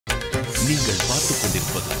நீங்கள் பார்த்துக்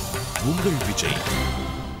கொண்டிருப்பது உங்கள் விஜய்.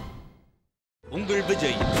 உங்கள்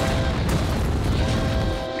விஜய்.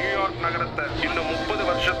 நியூயார்க் நகரத்தை இன்னும் 30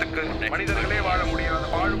 வருஷத்துக்கு மனிதர்களே வாழ முடியாத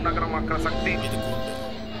வாழும் நகரமாக்குற சக்தி இதுக்கு உண்டு.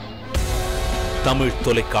 தமிழ்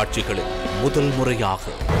தொலைக்காட்சிகளில் முதல் முறையாக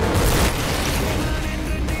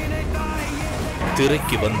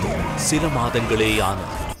திரைக்கு வந்து சில மாதங்களேயான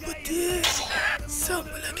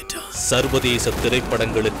சர்வதேச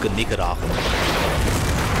திரைப்படங்களுக்கு நிகராக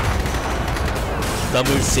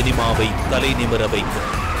தமிழ் சினிமாவை தலை நிமிர வைக்க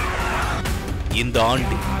இந்த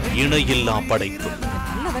ஆண்டு இணையில்லா படைப்பு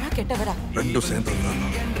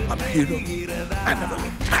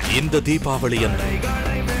இந்த தீபாவளி அன்று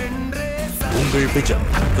உங்கள் விஜய்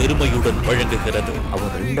பெருமையுடன் வழங்குகிறது.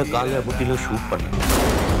 அவர் 2 கால புட்டில ஷூட் பண்ண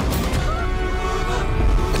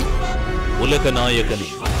உலக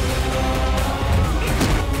நாயகனின்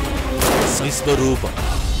விஸ்வரூபம்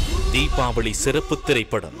தீபாவளி சிறப்பு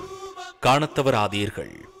திரைப்படம் காணத்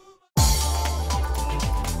தவறாதீர்கள்.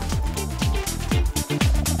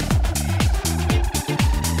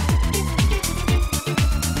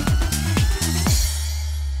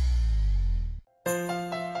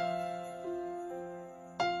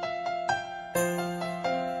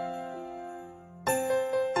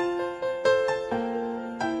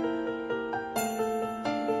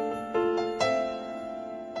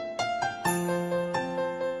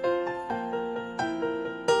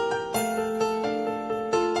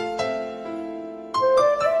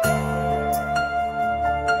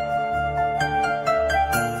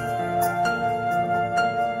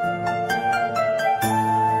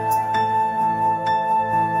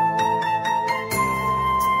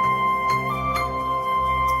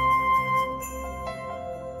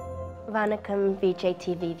 Vanakkam Vijay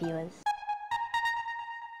TV viewers.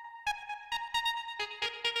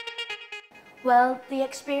 Well, the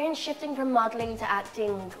experience shifting from modelling to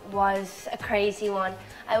acting was a crazy one.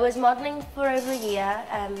 I was modelling for over a year,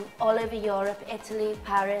 all over Europe, Italy,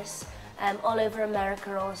 Paris, all over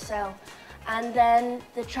America also. And then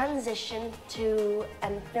the transition to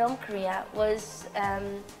film career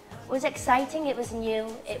was exciting, it was new,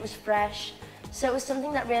 it was fresh. So it was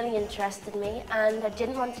something that really interested me, and I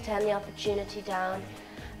didn't want to turn the opportunity down.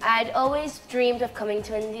 I'd always dreamed of coming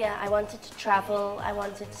to India. I wanted to travel, I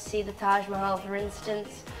wanted to see the Taj Mahal, for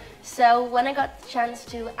instance. So when I got the chance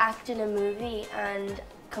to act in a movie and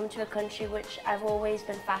come to a country which I've always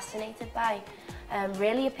been fascinated by,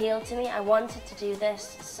 really appealed to me. I wanted to do this,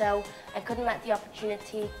 so I couldn't let the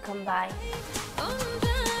opportunity come by.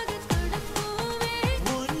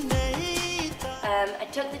 I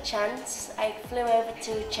took the chance. I flew over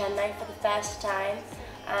to Chennai for the first time,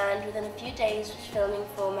 and within a few days was filming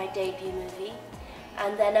for my debut movie.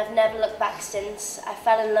 And then I've never looked back since. I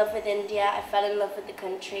fell in love with India, I fell in love with the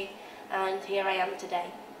country, and here I am today.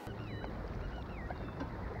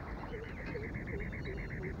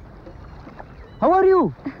 How are you?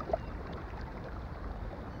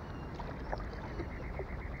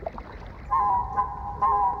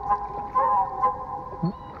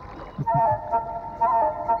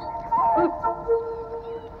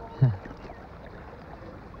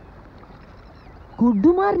 Good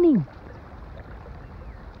morning.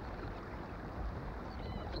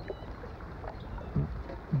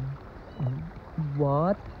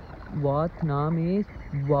 What name is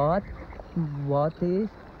what is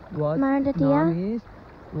what name is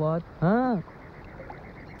what?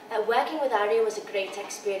 Working with Arya was a great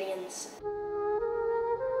experience.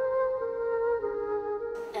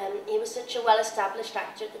 He was such a well-established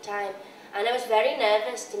actor at the time, and I was very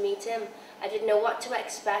nervous to meet him. I didn't know what to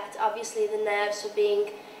expect. Obviously the nerves of being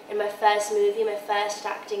in my first movie, my first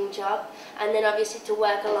acting job, and then obviously to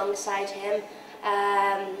work alongside him,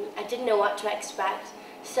 I didn't know what to expect.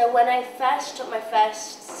 So when I first took my first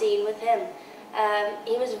scene with him,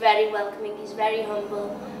 he was very welcoming, he's very humble,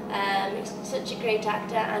 he's such a great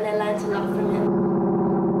actor, and I learned a lot from him.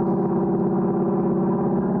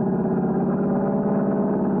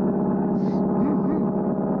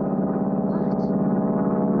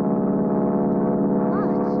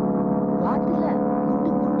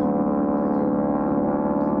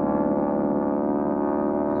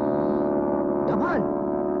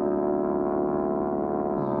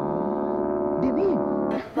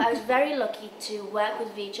 I was very lucky to work with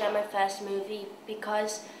Vijay in my first movie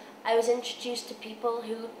because I was introduced to people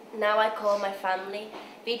who now I call my family.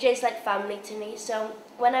 Vijay's like family to me, so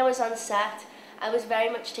when I was on set, I was very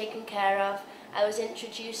much taken care of. I was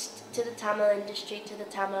introduced to the Tamil industry, to the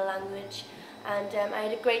Tamil language, and I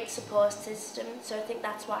had a great support system, so I think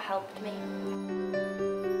that's what helped me.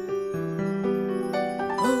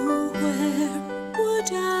 Oh, where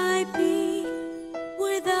would I be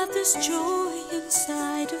without have this joy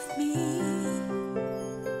inside of me.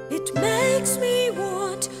 It makes me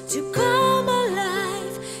want to come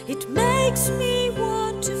alive. It makes me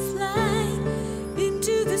want to fly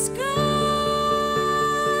into the sky.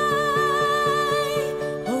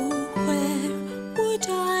 Oh, where would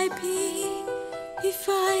I be if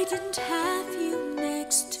I didn't have you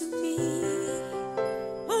next to me?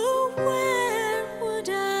 Oh, where would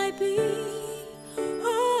I be?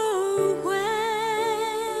 Oh, where?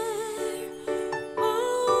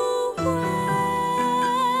 Oh, where?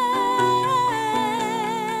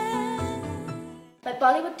 My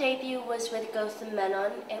Bollywood debut was with Gautam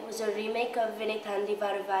Menon. It was a remake of Vinay Thandi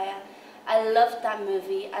Varavaya. I loved that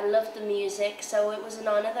movie. I loved the music, so it was an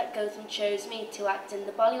honour that Gautam chose me to act in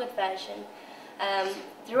the Bollywood version.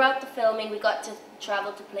 Throughout the filming, we got to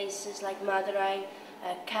travel to places like Madurai,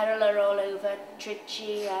 Kerala all over,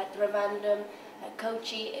 Trichy, Trivandrum,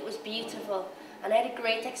 Kochi. It was beautiful, and I had a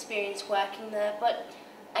great experience working there. But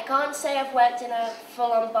I can't say I've worked in a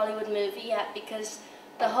full-on Bollywood movie yet because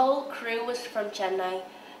the whole crew was from Chennai.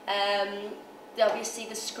 Obviously,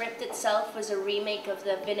 the script itself was a remake of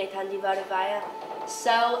the Vinay Thandi Varavaya.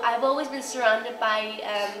 So I've always been surrounded by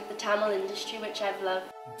the Tamil industry, which I've loved.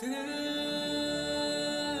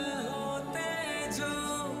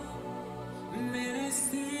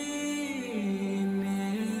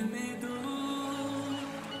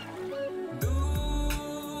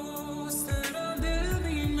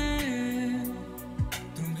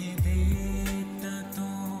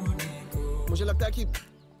 मुझे लगता है कि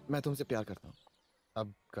मैं तुमसे प्यार करता हूँ।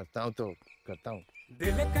 अब करता हूँ तो करता हूँ।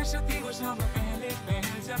 दिल कशती वो शाम पहले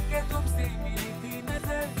पहल जब के तुमसे मिली थी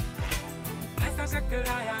नजर, ऐसा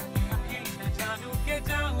चकराया कि अभी न जानूं के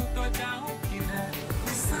जाऊं तो जाऊं किधर।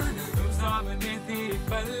 तुम सामने थी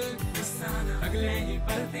पल, अगले ही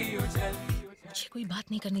पल थी उछल। मुझे कोई बात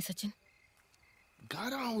नहीं करनी सचिन। गा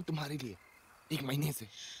रहा हूँ तुम्हारे लिए 1 महीने से,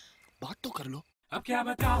 बात तो कर लो। अब क्या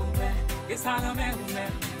बताऊं मैं, किस हाल में हूँ मैं,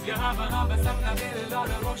 यहाँ वहाँ बस अपना दिल और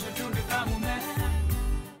रोशन ढूंढता हूँ मैं।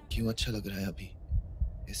 क्यों अच्छा लग रहा है अभी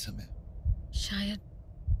इस समय? शायद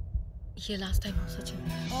ये लास्ट टाइम हो सचिन।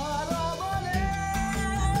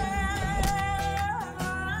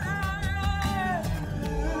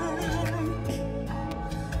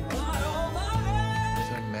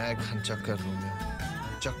 सर मैं घनचक्कर रूम में हूँ,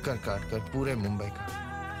 चक्कर काट कर पूरे मुंबई का,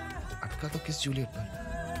 अटका तो किस जूलियट पर?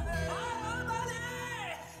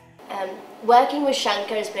 Working with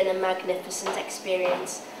Shankar has been a magnificent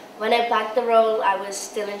experience. When I bagged the role, I was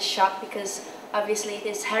still in shock because obviously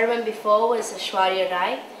this heroine before was Aishwarya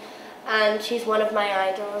Rai, and she's one of my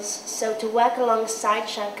idols. So to work alongside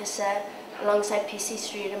Shankar sir, alongside PC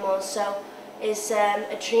Sriram also, is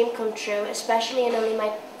a dream come true, especially in only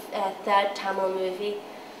my third Tamil movie.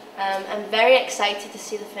 I'm very excited to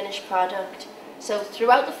see the finished product. So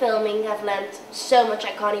throughout the filming, I've learnt so much.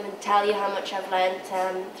 I can't even tell you how much I've learnt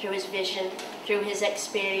through his vision, through his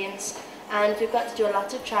experience. And we've got to do a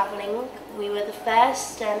lot of travelling. We were the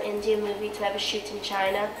first Indian movie to ever shoot in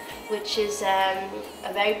China, which is a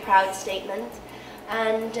very proud statement.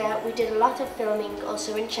 And we did a lot of filming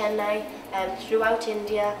also in Chennai, throughout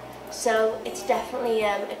India. So it's definitely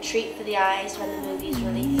a treat for the eyes when the movie is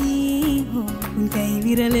released.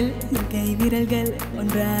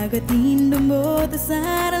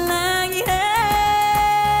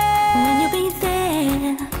 When you be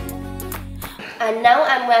there. And now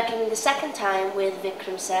I'm working the second time with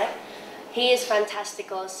Vikram sir. He is fantastic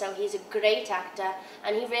also. He's a great actor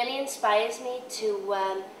and he really inspires me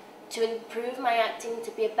to improve my acting,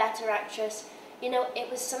 to be a better actress. You know, it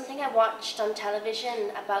was something I watched on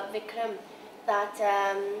television about Vikram that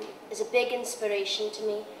is a big inspiration to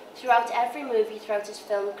me. Throughout every movie, throughout his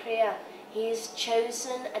film career, he's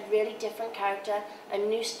chosen a really different character, a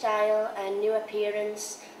new style, a new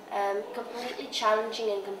appearance, completely challenging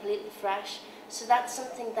and completely fresh. So that's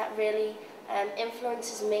something that really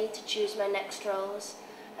influences me to choose my next roles.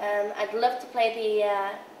 I'd love to play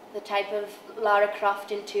the type of Lara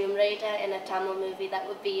Croft in Tomb Raider in a Tamil movie. That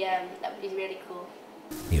would be really cool.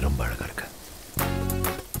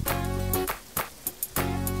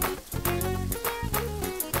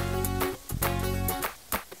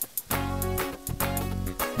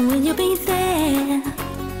 Will you be there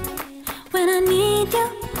when I need you?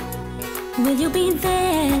 Will you be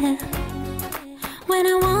there when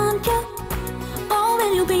I want you? Oh,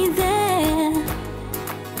 will you be there?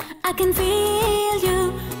 I can feel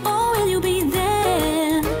you. Oh, will you be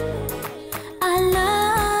there? I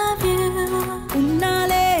love you.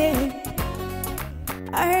 Unnale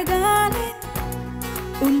argale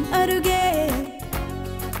un aruge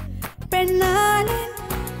pennale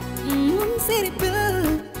siripil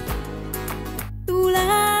tula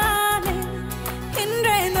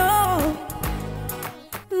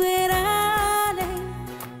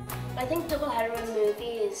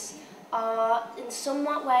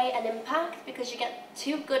that way an impact because you get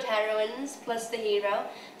two good heroines plus the hero.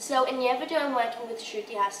 So in Yevidu I'm working with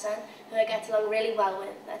Shruti Hassan, who I get along really well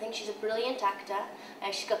with. I think she's a brilliant actor,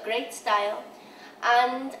 she's got great style,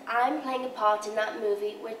 and I'm playing a part in that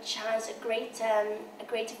movie which has a great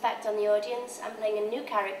effect on the audience. I'm playing a new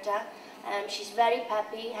character. She's very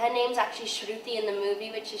peppy. Her name's actually Shruti in the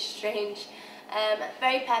movie, which is strange.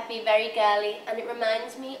 Very peppy, very girly, and it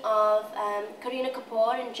reminds me of Kareena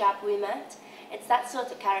Kapoor in Jab We Met. It's that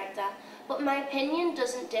sort of character. But my opinion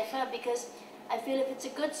doesn't differ because I feel if it's a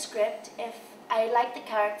good script, if I like the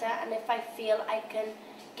character and if I feel I can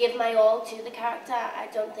give my all to the character, I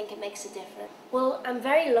don't think it makes a difference. Well, I'm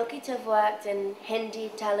very lucky to have worked in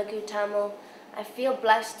Hindi, Telugu, Tamil. I feel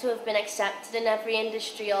blessed to have been accepted in every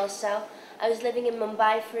industry also. I was living in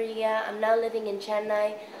Mumbai for a year, I'm now living in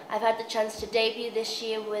Chennai. I've had the chance to debut this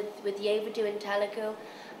year with Yevidu in Telugu.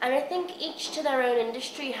 And I think each to their own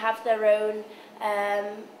industry have their own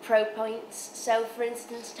pro points. So for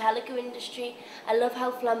instance, Telugu industry, I love how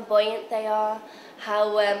flamboyant they are,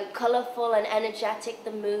 how colourful and energetic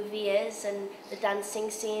the movie is and the dancing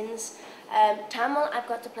scenes. Tamil, I've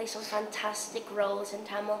got to play some fantastic roles in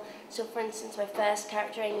Tamil. So for instance, my first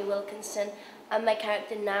character, Amy Wilkinson, and my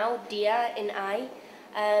character now, Dia in I.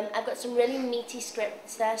 I've got some really meaty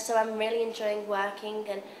scripts there, so I'm really enjoying working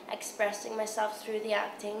and expressing myself through the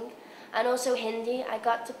acting. And also Hindi, I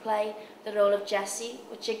got to play the role of Jessie,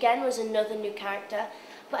 which again was another new character.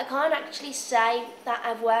 But I can't actually say that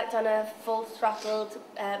I've worked on a full-throttled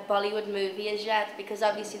Bollywood movie as yet, because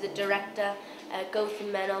obviously the director,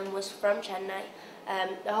 Gautam Menon, was from Chennai.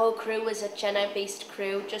 The whole crew was a Chennai-based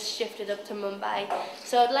crew, just shifted up to Mumbai.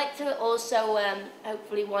 So I'd like to also,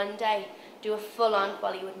 hopefully one day, do a full-on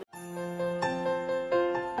Bollywood movie.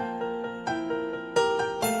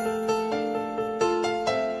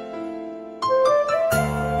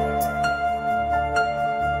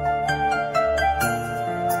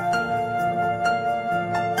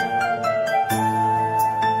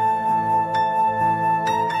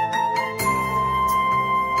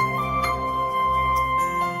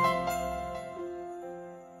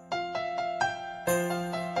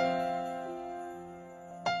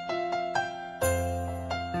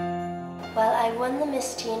 Well, I won the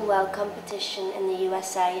Miss Teen World competition in the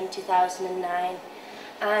USA in 2009,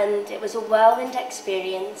 and it was a whirlwind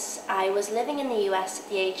experience. I was living in the US at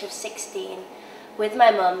the age of 16 with my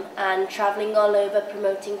mum and travelling all over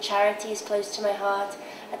promoting charities close to my heart,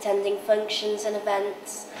 attending functions and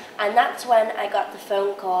events, and that's when I got the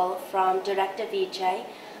phone call from director Vijay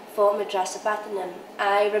for Madrasapatnam.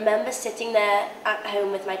 I remember sitting there at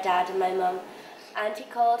home with my dad and my mum, and he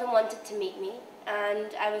called and wanted to meet me.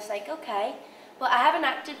 And I was like, okay, but I haven't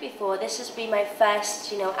acted before. This has been my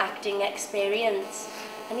first, acting experience.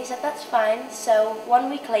 And he said, that's fine. So 1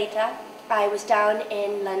 week later, I was down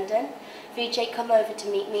in London. Vijay came over to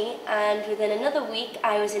meet me, and within another week,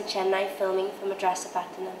 I was in Chennai filming for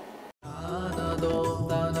Madrasapatnam.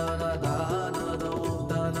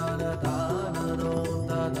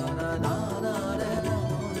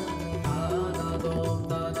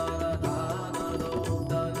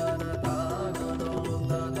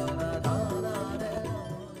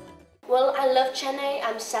 Well, I love Chennai.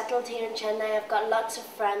 I'm settled here in Chennai. I've got lots of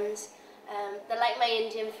friends. They're like my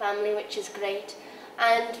Indian family, which is great.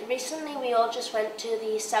 And recently we all just went to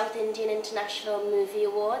the South Indian International Movie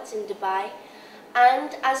Awards in Dubai.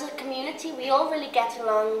 And as a community, we all really get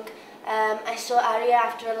along. I saw Arya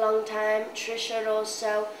after a long time, Trisha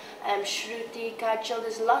also, Shruti, Kajal.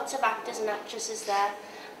 There's lots of actors and actresses there.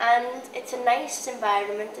 And it's a nice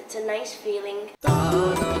environment, it's a nice feeling.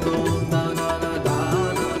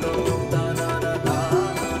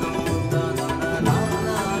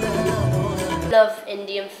 Love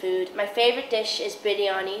Indian food. My favourite dish is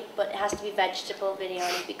biryani, but it has to be vegetable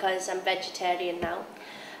biryani because I'm vegetarian now.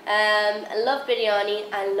 I love biryani.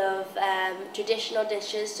 I love traditional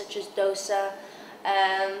dishes such as dosa,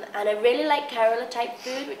 and I really like Kerala type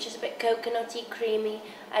food, which is a bit coconutty, creamy.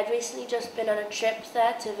 I'd recently just been on a trip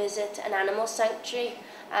there to visit an animal sanctuary,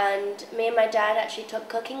 and me and my dad actually took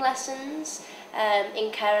cooking lessons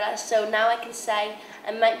in Kerala, so now I can say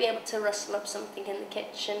I might be able to rustle up something in the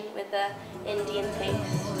kitchen with an Indian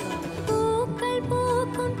taste.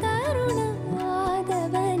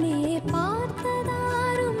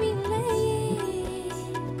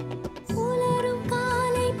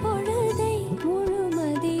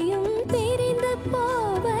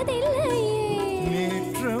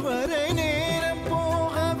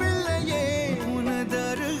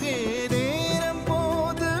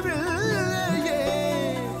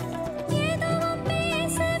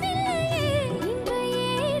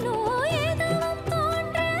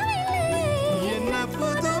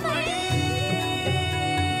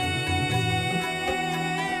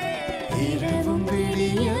 இரவும்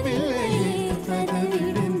விடியவில்லையே பகல்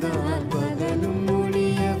விழுந்தால் பகலும்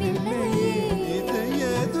முடியவில்லையே இது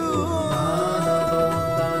எதுவோ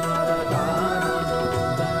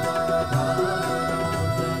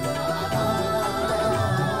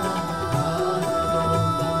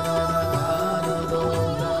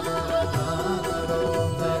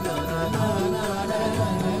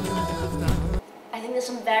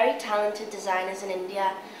Some very talented designers in India.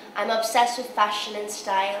 I'm obsessed with fashion and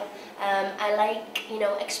style. I like,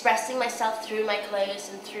 expressing myself through my clothes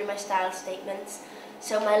and through my style statements.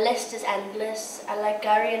 So my list is endless. I like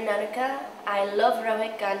Gauri and Nanika. I love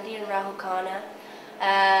Rohit Gandhi and Rahul Khanna.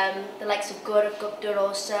 The likes of Gaurav Gupta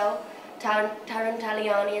also. Tarun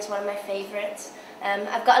Taliani is one of my favourites.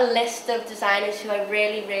 I've got a list of designers who I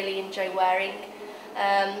really, really enjoy wearing.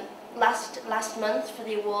 Last month for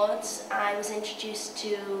the awards, I was introduced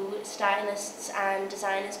to stylists and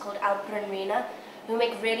designers called Alper and Reena, who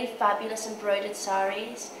make really fabulous embroidered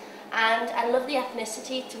saris. And I love the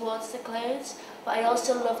ethnicity towards the clothes, but I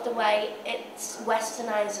also love the way it's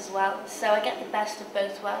westernized as well. So I get the best of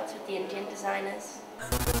both worlds with the Indian designers.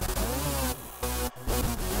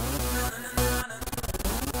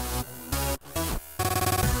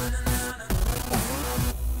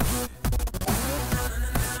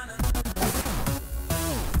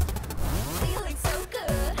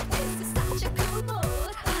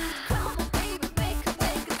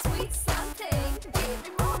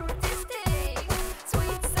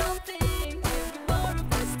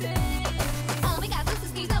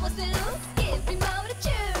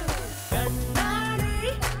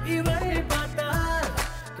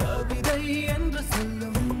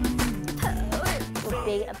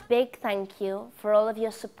 A big thank you for all of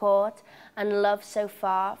your support and love so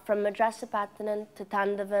far, from Madrasa Patanan to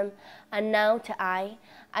Tandavam and now to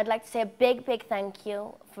I'd like to say a big, big thank you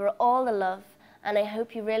for all the love, and I hope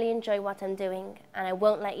you really enjoy what I'm doing, and I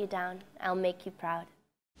won't let you down. I'll make you proud.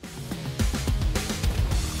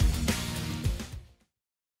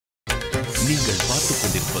 நீங்கள் பார்த்துக்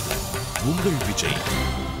கொண்டிருப்பது உங்கள் விஜய்.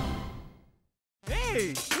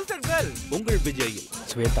 உங்கள் விஜயில்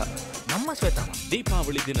ஸ்வேதா, நம்ம ஸ்வேதா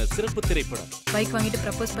தீபாவளி தின சிறப்பு திரைப்படம். Bike வாங்கிட்டு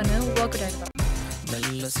ப்ரப்போஸ் பண்ண வாக் அவுட்.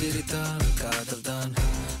 மெல்ல சிரித்தால் காதல் தான்,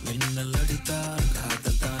 மின்னல் அடித்தால்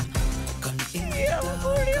காதல் தான், கண்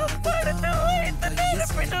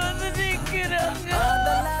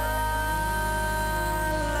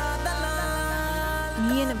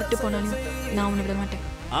நீ என்ன விட்டு போனாலும் நான் உன்னை விட மாட்டேன்.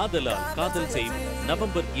 ஆதலால் காதல் செய்வோம்.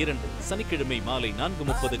 நவம்பர் 2 சனிக்கிழமை மாலை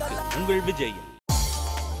 4:30க்கு உங்கள் விஜயில்.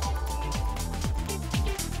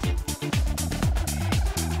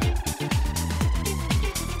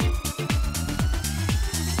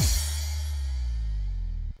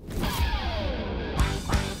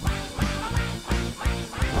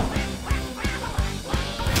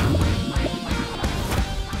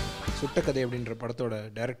 சுட்டக்கதை அப்படின்ற படத்தோட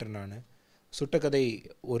டைரக்டர் நான். சுட்டக்கதை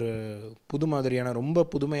ஒரு புது மாதிரியான, ரொம்ப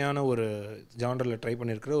புதுமையான ஒரு ஜானரில் ட்ரை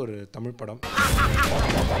பண்ணியிருக்கிற ஒரு தமிழ் படம்.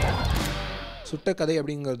 சுட்டக்கதை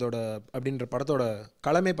அப்படின்ற படத்தோட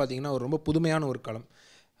களமே பார்த்திங்கன்னா ஒரு ரொம்ப புதுமையான ஒரு களம்.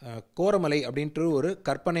 கோரமலை அப்படின்ற ஒரு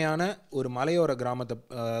கற்பனையான ஒரு மலையோர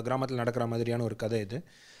கிராமத்தில் நடக்கிற மாதிரியான ஒரு கதை இது.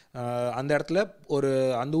 அந்த இடத்துல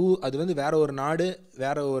அது வந்து வேற ஒரு நாடு,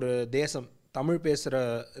 வேற ஒரு தேசம்,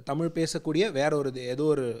 தமிழ் பேசக்கூடிய வேற ஏதோ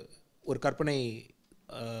ஒரு கற்பனை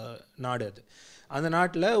நாடு அது. அந்த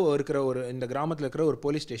நாட்டில் இந்த கிராமத்தில் இருக்கிற ஒரு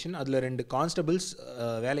போலீஸ் ஸ்டேஷன், அதில் 2 கான்ஸ்டபிள்ஸ்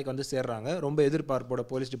வேலைக்கு வந்து சேர்றாங்க. ரொம்ப எதிர்பார்ப்போட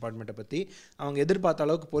போலீஸ் டிபார்ட்மெண்ட்டை பற்றி. அவங்க எதிர்பார்த்த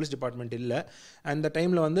அளவுக்கு போலீஸ் டிபார்ட்மெண்ட் இல்லை. அந்த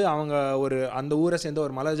டைமில் வந்து அவங்க அந்த ஊரை சேர்ந்த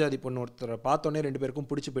ஒரு மலைஜாதி பொண்ணு ஒருத்தரை பார்த்தோன்னே 2 பேருக்கும்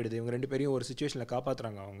பிடிச்சி போயிடுது. இவங்க 2 பேரையும் ஒரு சுச்சுவேஷனில்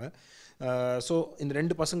காப்பாற்றுறாங்க அவங்க. ஸோ இந்த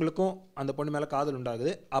 2 பசங்களுக்கும் அந்த பொண்ணு மேலே காதல்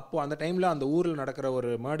உண்டாகுது. அப்போது அந்த டைமில் அந்த ஊரில் நடக்கிற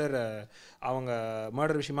ஒரு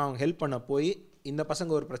மர்டர் விஷயமாக அவங்க ஹெல்ப் பண்ண போய் இந்த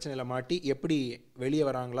பசங்க ஒரு பிரச்சனையில் மாட்டி எப்படி வெளியே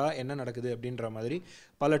வராங்களா, என்ன நடக்குது அப்படின்ற மாதிரி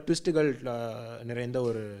பல ட்விஸ்ட்டுகள் நிறைந்த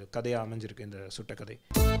ஒரு கதையாக அமைஞ்சிருக்கு இந்த சுட்டக்கதை.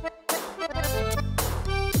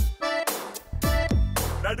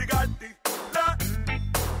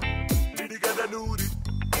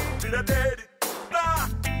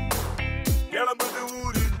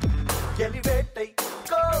 எலிவேட்டை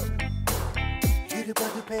கோ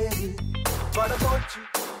 20 பேரு படமோச்சு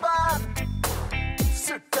பா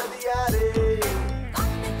சுட்டது யாரே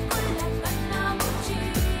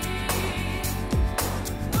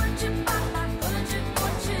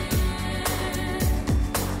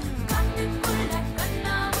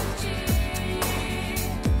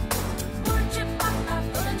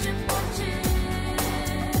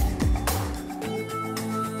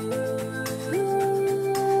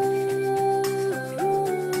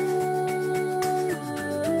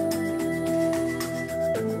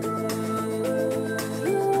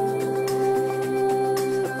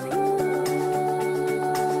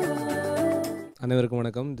அனைவருக்கும்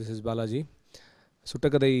வணக்கம். This is Balaji.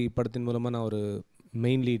 சுட்டக்கதை படத்தின் மூலமாக நான் ஒரு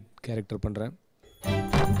மெயின் லீட் கேரக்டர் பண்ணுறேன்.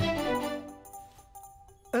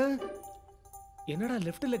 என்னடா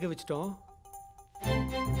லெஃப்ட் லெக்க வச்சிட்டோம்?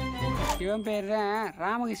 இவன் பேர்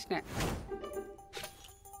ராமகிருஷ்ணன்.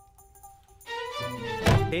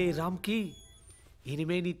 ஏய் ராம்கி,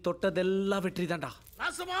 இனிமே நீ தொட்டதெல்லாம் வெற்றி தான்டா.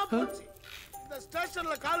 நாசமா போச்சு. இந்த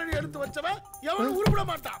ஸ்டேஷன்ல காலடி எடுத்து வச்சவன் எவனும் உருப்பட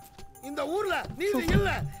மாட்டான். இந்த ஊர்ல நீதி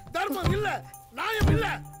இல்ல, தர்மம் இல்ல, நியாயம் இல்ல.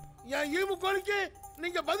 என் ஈமு கோரிக்கை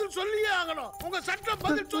நீங்க பதில் சொல்லியே ஆகணும். உங்க சட்டம்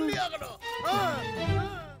பதில் சொல்லியே ஆகணும்.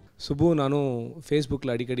 சுப்பு நானும்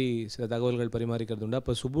ஃபேஸ்புக்கில் அடிக்கடி சில தகவல்கள் பரிமாறிக்கிறது உண்டு.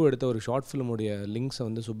 அப்போ சுப்பு எடுத்த ஒரு ஷார்ட் ஃபிலிமுடைய லிங்க்ஸை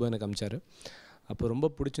வந்து சுப்பு எனக்கு அமிச்சார். அப்போ ரொம்ப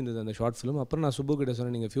பிடிச்சிருந்தது அந்த ஷார்ட் ஃபிலிம். அப்புறம் நான் சுப்பு கிட்ட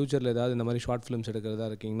சொன்னேன், நீங்கள் ஃப்யூச்சரில் ஏதாவது இந்த மாதிரி ஷார்ட் ஃபிலிம்ஸ் எடுக்கிறதா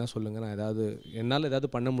இருக்கீங்கன்னா சொல்லுங்கள், நான் என்னால் ஏதாவது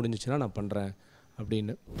பண்ண முடிஞ்சிச்சுன்னா நான் பண்ணுறேன்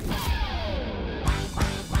அப்படின்னு.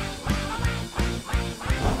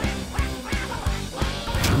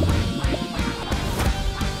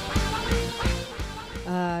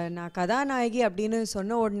 நான் கதாநாயகி அப்படின்னு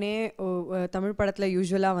சொன்ன உடனே தமிழ் படத்தில்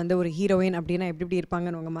யூஸ்வலாக வந்து ஒரு ஹீரோயின் அப்படின்னா எப்படி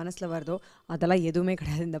இருப்பாங்கன்னு உங்கள் மனசில் வருதோ அதெல்லாம் எதுவுமே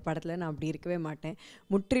கிடையாது. இந்த படத்தில் நான் அப்படி இருக்கவே மாட்டேன்.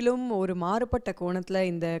 முற்றிலும் ஒரு மாறுபட்ட கோணத்தில்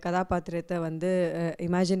இந்த கதாபாத்திரத்தை வந்து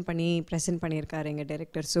இமேஜின் பண்ணி ப்ரெசென்ட் பண்ணியிருக்காரு எங்கள்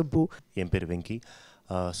டைரக்டர் சுப்பு. என் பேர் வெங்கி.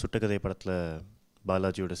 சுட்டக்கதை படத்தில்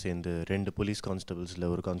பாலாஜியோட சேர்ந்து 2 போலீஸ்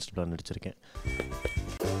கான்ஸ்டபிள்ஸில் ஒரு கான்ஸ்டபிளாக நடிச்சிருக்கேன்.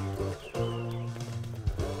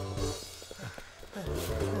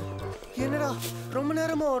 என்னடா ரொம்ப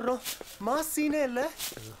நேரமா ஓடுறோம், மாஸ் சீனே இல்ல.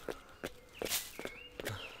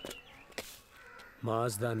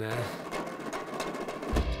 மாஸ் தானே.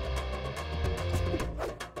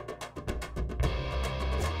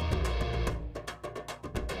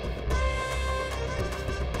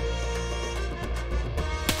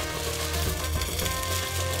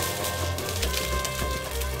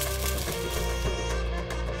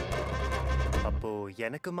 அப்போ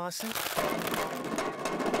எனக்கு மாசு.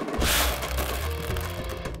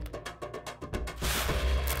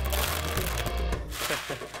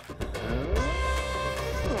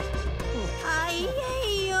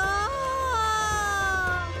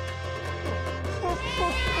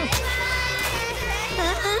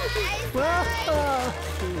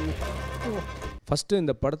 ஃபஸ்ட்டு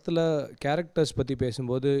இந்த படத்தில் கேரக்டர்ஸ் பற்றி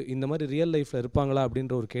பேசும்போது இந்த மாதிரி ரியல் லைஃப்பில் இருப்பாங்களா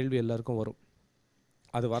அப்படின்ற ஒரு கேள்வி எல்லாருக்கும் வரும்.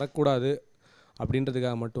 அது வரக்கூடாது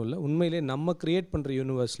அப்படின்றதுக்காக மட்டும் இல்லை, உண்மையிலே நம்ம க்ரியேட் பண்ணுற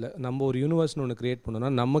யூனிவர்ஸில் நம்ம ஒரு யூனிவர்ஸ்னு ஒன்று க்ரியேட் பண்ணோன்னா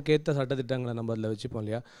நமக்கேற்ற சட்டத்திட்டங்களை நம்ம அதில் வச்சுப்போம்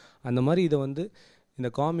இல்லையா. அந்த மாதிரி இதை வந்து இந்த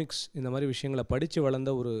காமிக்ஸ் இந்த மாதிரி விஷயங்களை படித்து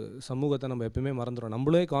வளர்ந்த ஒரு சமூகத்தை நம்ம எப்பவுமே மறந்துடும்.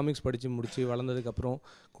 நம்மளே காமிக்ஸ் படித்து முடித்து வளர்ந்ததுக்கப்புறம்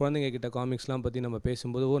குழந்தைங்க கிட்ட காமிக்ஸ்லாம் பற்றி நம்ம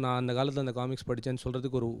பேசும்போது நான் அந்த காலத்தில் அந்த காமிக்ஸ் படித்தேன்னு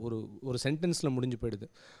சொல்கிறதுக்கு ஒரு சென்டென்ஸில் முடிஞ்சு போயிடுது.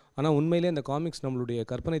 ஆனால் உண்மையிலே அந்த காமிக்ஸ் நம்மளுடைய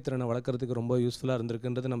கற்பனை திறனை வளர்க்குறதுக்கு ரொம்ப யூஸ்ஃபுல்லாக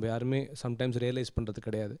இருந்திருக்குன்றது நம்ம யாருமே சம்டைம்ஸ் ரியலைஸ் பண்ணுறது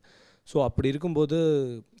கிடையாது. ஸோ அப்படி இருக்கும்போது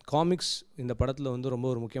காமிக்ஸ் இந்த படத்தில் வந்து ரொம்ப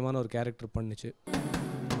ஒரு முக்கியமான ஒரு கேரக்டர் பண்ணுச்சு.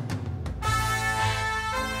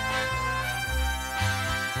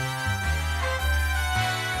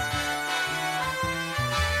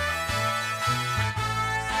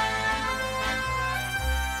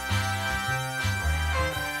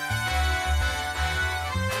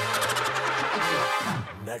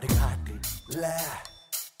 நடுக்காட்டுல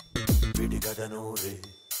விடுகத நூறு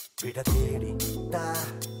விட தேடி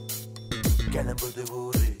கிளம்புது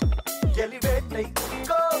ஊரு எலிவேட்டை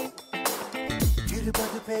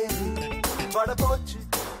 20 பேரு வட போச்சு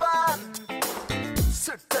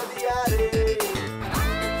சுட்டது யாரு.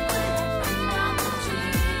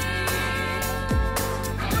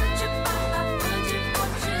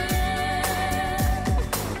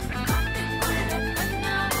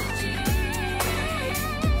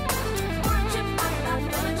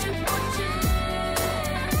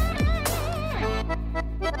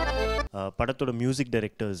 படத்தோட மியூசிக்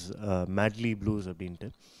டைரக்டர்ஸ் மேட்லி ப்ளூஸ் அப்படின்ட்டு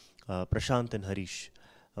பிரசாந்த் அண்ட் ஹரிஷ்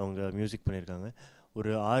அவங்க மியூசிக் பண்ணியிருக்காங்க.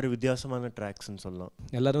 ஒரு 6 வித்தியாசமான ட்ராக்ஸ்ன்னு சொல்லலாம்.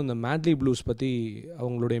 எல்லோரும் இந்த மேட்லி ப்ளூஸ் பற்றி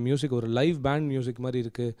அவங்களுடைய மியூசிக் ஒரு லைவ் பேண்ட் மியூசிக் மாதிரி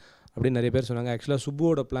இருக்குது அப்படின்னு நிறைய பேர் சொன்னாங்க. ஆக்சுவலாக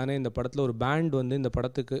சுப்புவோட பிளானே இந்த படத்தில் ஒரு பேண்ட் வந்து இந்த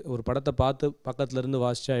படத்துக்கு ஒரு படத்தை பார்த்து பக்கத்துலேருந்து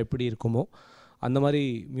வாசித்தா எப்படி இருக்குமோ அந்த மாதிரி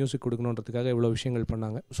மியூசிக் கொடுக்கணுன்றதுக்காக இவ்வளோ விஷயங்கள்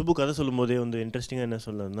பண்ணாங்க. சுப்பு கதை சொல்லும் போதே வந்து இன்ட்ரெஸ்டிங்காக என்ன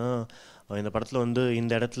சொல்லணும்னா, இந்த படத்தில் வந்து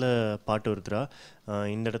இந்த இடத்துல பாட்டு வருதுரா,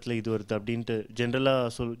 இந்த இடத்துல இது வருது அப்படின்ட்டு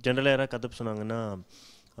ஜென்ரலாக யாராவது கதை சொன்னாங்கன்னா,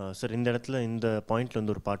 சார் இந்த இடத்துல இந்த பாயிண்டில்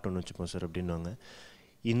வந்து ஒரு பாட்டு ஒன்று வச்சுப்போம் சார் அப்படின்வாங்க.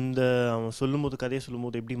 அவன் சொல்லும்போது கதையை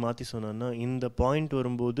சொல்லும்போது எப்படி மாற்றி சொன்னான்னா, இந்த பாயிண்ட்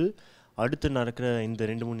வரும்போது அடுத்து நடக்கிற இந்த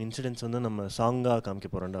 2-3 இன்சிடென்ட்ஸ் வந்து நம்ம சாங்காக காமிக்க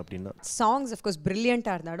போகிறோம்டா அப்படின்னா. சாங்ஸ் அஃப்கோர்ஸ்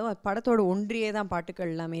ப்ரில்லியண்ட்டாக இருந்தாலும் அது படத்தோட ஒன்றியே தான்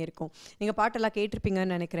பாட்டுகள் எல்லாமே இருக்கும். நீங்கள் பாட்டெல்லாம்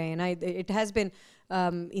கேட்டிருப்பீங்கன்னு நினைக்கிறேன். ஏன்னா இட் ஹேஸ் பின்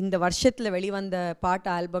இந்த வருஷத்தில் வெளிவந்த பாட்டு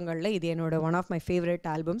ஆல்பங்களில் இது என்னோட one of my favourite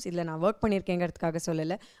albums. இதில் நான் ஒர்க் பண்ணியிருக்கேங்கிறதுக்காக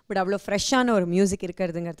சொல்லலை, பட் அவ்வளோ ஃப்ரெஷ்ஷான ஒரு மியூசிக்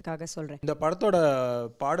இருக்கிறதுங்கிறதுக்காக சொல்கிறேன். இந்த படத்தோட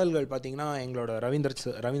பாடல்கள் பார்த்தீங்கன்னா எங்களோட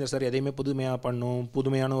ரவீந்தர் சார் எதையுமே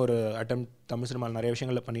புதுமையான ஒரு அட்டம் தமிழ் சினிமாவில் நிறைய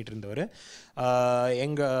விஷயங்களில் பண்ணிகிட்டு இருந்தவர்.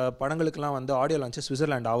 எங்கள் படங்களுக்கெல்லாம் வந்து ஆடியோ லான்ச்சு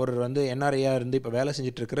சுவிட்சர்லாண்டு, அவர் வந்து என்ஆர்ஐயாக இருந்து இப்போ வேலை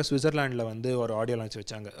செஞ்சுட்டு இருக்கிற சுவிட்சர்லாண்டில் வந்து ஒரு ஆடியோ லான்ச்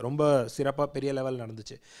வச்சாங்க. ரொம்ப சிறப்பாக பெரிய லெவல்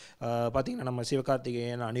நடந்துச்சு. பார்த்திங்கன்னா நம்ம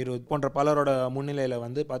சிவகார்த்திகேயன், அனிருத் போன்ற பலரோட முன்னிலையில்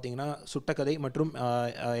வந்து பார்த்திங்கன்னா சுட்டக்கதை மற்றும்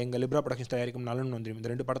எங்கள் லிப்ரா ப்ரொடக்ஷன்ஸ் தயாரிக்கும் நலன் வந்து இந்த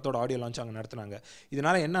 2 படத்தோட ஆடியோ லான்ச் அங்கே நடத்துனாங்க.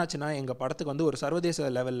 இதனால் என்ன ஆச்சுன்னா எங்கள் படத்துக்கு வந்து ஒரு சர்வதேச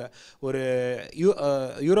லெவலில் ஒரு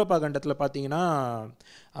யூரோப்பா கண்டத்தில் பார்த்திங்கன்னா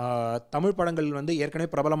தமிழ் படங்கள் வந்து ஏற்கனவே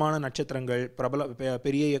பிரபலமான நட்சத்திரங்கள்,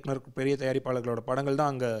 பெரிய இயக்குனர், பெரிய தயாரிப்பாளர்களோட படங்கள்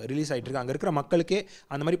தான் அங்கே ரிலீஸ் ஆகிட்டு இருக்கு. அங்கே இருக்கிற மக்களுக்கே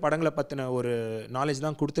அந்த மாதிரி படங்களை பற்றின ஒரு நாலேஜ்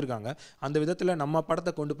தான் கொடுத்துருக்காங்க. அந்த விதத்தில் நம்ம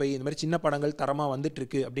படத்தை கொண்டு போய் இந்த மாதிரி சின்ன படங்கள் தரமாக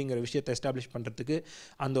வந்துட்டுருக்கு அப்படிங்கிற விஷயத்தை எஸ்டாப்ளிஷ் பண்ணுறதுக்கு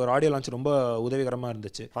அந்த ஒரு ஆடியோ லான்ச் ரொம்ப உதவிகரமாக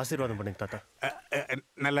இருந்துச்சு. ஆசீர்வாதம் பண்ணி தாத்தா.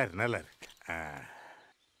 நல்லா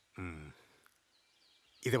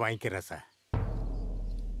இது வாங்கிக்கிறேன் சார்.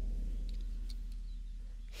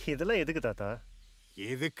 இதெல்லாம் எதுக்கு தாத்தா?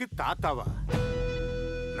 எதுக்கு தாத்தாவா?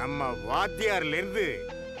 நம்ம வாத்தியார்லேருந்து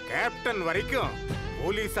கேப்டன் வரைக்கும்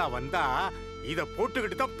போலீஸா வந்தா இத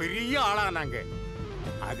போட்டுக்கிட்டு தான் பெரிய ஆளானாங்க.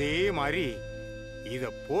 அதே மாதிரி இத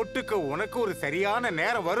போட்டுக்க உனக்கு ஒரு சரியான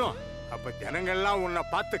நேரம் வரும். அப்ப ஜனங்கள்லாம் உன்னை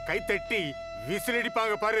பார்த்து கைத்தட்டி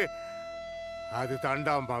விசிலடிப்பாங்க பாரு. அது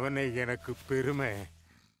தாண்டா மவனே எனக்கு பெருமை.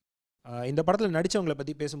 இந்த படத்தில் நடித்தவங்களை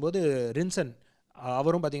பற்றி பேசும்போது ரின்சன்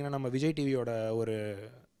அவரும் பார்த்திங்கன்னா நம்ம விஜய் டிவியோட ஒரு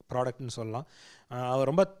ப்ராடக்ட்னு சொல்லலாம். அவர்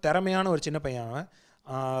ரொம்ப திறமையான ஒரு சின்ன பையன்.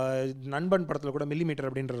 அவன் நண்பன் படத்தில் கூட மில்லிமீட்டர்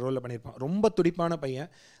அப்படின்ற ரோலில் பண்ணியிருப்பான். ரொம்ப துடிப்பான பையன்.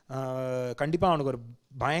 கண்டிப்பாக அவனுக்கு ஒரு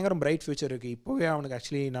பயங்கரம் பிரைட் ஃபியூச்சர் இருக்குது. இப்போவே அவனுக்கு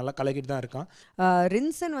ஆக்சுவலி நல்லா கலக்கிட்டு தான் இருக்கான்.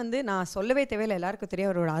 ரின்சன் வந்து நான் சொல்லவே தேவையில்லை, எல்லாருக்கும்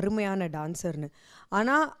தெரியும் அவரோட அருமையான டான்ஸர்னு.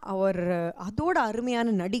 ஆனால் அவர் அதோட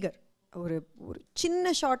அருமையான நடிகர். ஒரு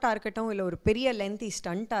சின்ன ஷார்ட்டாக இருக்கட்டும், இல்லை ஒரு பெரிய லென்த்தி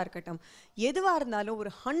ஸ்டண்ட்டாக இருக்கட்டும், எதுவாக இருந்தாலும் ஒரு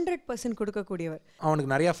 100% கொடுக்கக்கூடியவர்.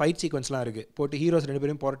 அவனுக்கு நிறையா ஃபைட் சீக்வன்ஸ்லாம் இருக்குது. போட்டு ஹீரோஸ் 2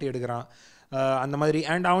 பேரையும் புரட்டி எடுக்கிறான் அந்த மாதிரி.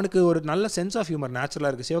 அண்ட் அவனுக்கு ஒரு நல்ல சென்ஸ் ஆஃப் ஹியூமர் நேச்சுரலாக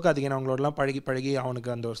இருக்குது. சிவகார்த்திகேயன் அவங்களோடலாம் பழகி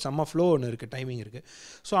அவனுக்கு அந்த ஒரு செம்ம ஃப்ளோ ஒன்று இருக்குது, டைமிங் இருக்குது.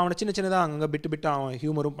 ஸோ அவனை சின்னதாக அங்கே விட்டு அவன்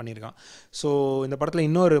ஹியூமரும் பண்ணியிருக்கான். ஸோ இந்த படத்தில்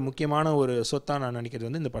இன்னொரு முக்கியமான ஒரு சொத்தாக நான் நினைக்கிறது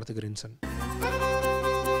வந்து இந்த படத்துக்கு ரின்சன்.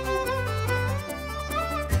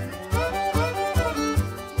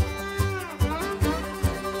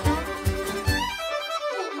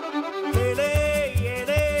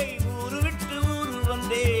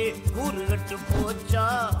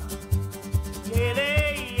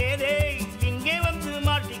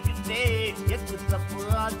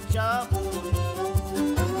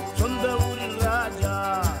 சொந்த ஊரில் ராஜா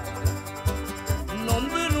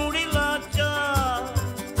நொந்து நுடிலாச்சா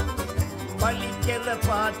பழிக்கல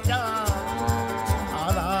பாச்சா.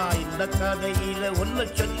 ஆனா இந்த கதையில ஒன்ன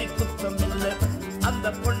சொல்லி குத்தம் இல்லை. அந்த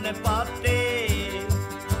பொண்ணை பார்த்தே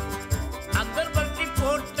அங்கர் பற்றி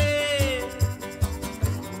போட்டே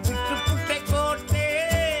விட்டு புட்டை கோட்டே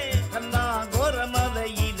கண்ணா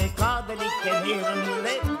கோரமலையிலே காதலிக்க நேரம்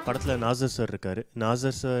இல்லை. படத்தில் நாசர் சார் இருக்கார்.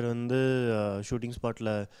 நாசர் சார் வந்து ஷூட்டிங் ஸ்பாட்டில்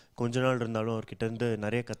கொஞ்ச நாள் இருந்தாலும் அவர்கிட்டருந்து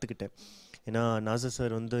நிறைய கற்றுக்கிட்டேன். ஏன்னா நாசர்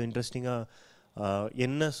சார் வந்து இன்ட்ரெஸ்டிங்காக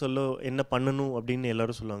என்ன பண்ணணும் அப்படின்னு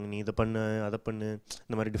எல்லோரும் சொல்லுவாங்க. நீ இதை பண்ணு, அதை பண்ணு,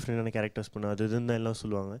 இந்த மாதிரி டிஃப்ரெண்டான கேரக்டர்ஸ் பண்ணு, அது இதுன்னு எல்லாம்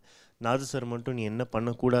சொல்லுவாங்க. நாசர் சார் மட்டும் நீ என்ன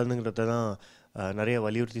பண்ணக்கூடாதுங்கிறத தான் நிறைய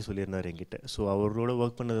வலியுறுத்தி சொல்லியிருந்தார் என்கிட்ட. ஸோ அவரோட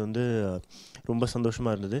ஒர்க் பண்ணது வந்து ரொம்ப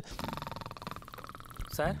சந்தோஷமாக இருந்தது.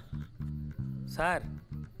 சார் சார்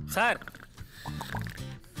சார்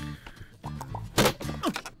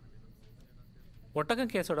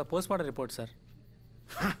ஒட்டகம் கேஸோட போஸ்ட்மார்ட்டம் ரிப்போர்ட் சார்.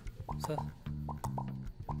 சார்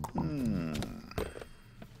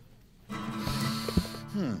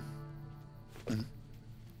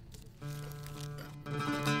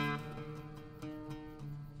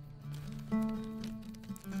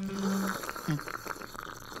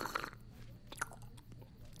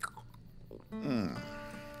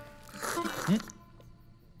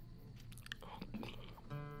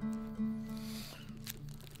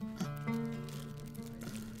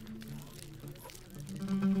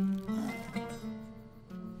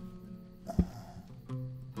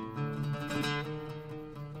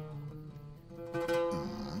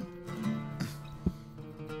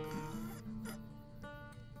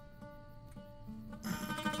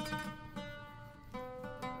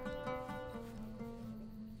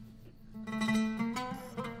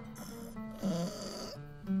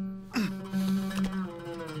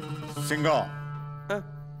சிங்கம்,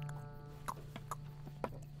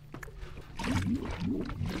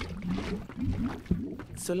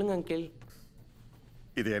 சொல்லுங்க அங்கிள்.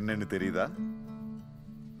 இது என்னன்னு தெரியுதா?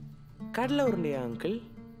 கடலை உருண்டையா அங்கிள்?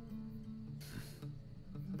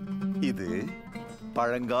 இது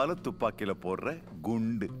பழங்கால துப்பாக்கியில போடுற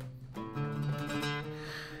குண்டு.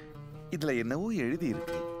 இதுல என்னவோ எழுதி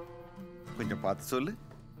இருக்கு, கொஞ்சம் பார்த்து சொல்லு.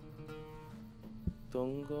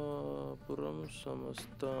 தொங்காபுரம்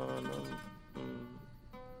சமஸ்தானம்.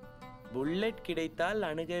 புல்லட் கிடைத்தால்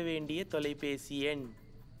அணுக வேண்டிய தொலைபேசி எண்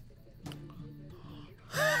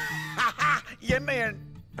என்ன எண்?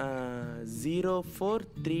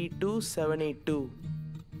 0432782.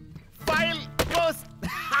 File close.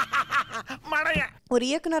 மடைய ஒரு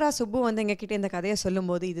இயக்குனராக சுப்பு வந்து எங்ககிட்ட இந்த கதையை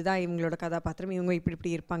சொல்லும்போது, இதுதான் இவங்களோட கதாபாத்திரம், இவங்க இப்படி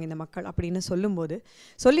இப்படி இருப்பாங்க இந்த மக்கள் அப்படின்னு சொல்லும்போது,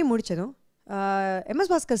 சொல்லி முடித்ததும்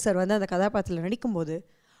எம்எஸ் பாஸ்கர் சார் வந்து அந்த கதாபாத்திரத்தில் நடிக்கும்போது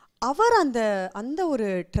அவர் அந்த ஒரு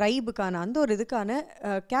ட்ரைபுக்கான அந்த ஒரு இதுக்கான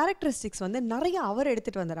கேரக்டரிஸ்டிக்ஸ் வந்து நிறைய அவர்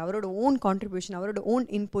எடுத்துகிட்டு வந்தார். அவரோட ஓன் கான்ட்ரிபியூஷன், அவரோட ஓன்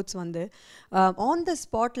இன்புட்ஸ் வந்து ஆன் த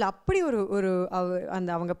ஸ்பாட்டில் அப்படி ஒரு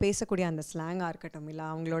அவங்க பேசக்கூடிய அந்த ஸ்லாங்காக இருக்கட்டும், இல்லை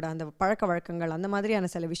அவங்களோட அந்த பழக்க வழக்கங்கள், அந்த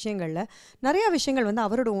மாதிரியான சில விஷயங்களில் நிறையா விஷயங்கள் வந்து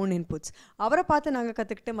அவரோட ஓன் இன்புட்ஸ். அவரை பார்த்து நாங்கள்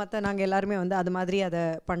கற்றுக்கிட்டு மற்ற நாங்கள் எல்லாருமே வந்து அது மாதிரி அதை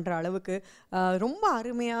பண்ணுற அளவுக்கு ரொம்ப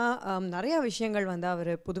அருமையாக நிறையா விஷயங்கள் வந்து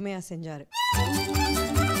அவர் புதுமையாக செஞ்சார்.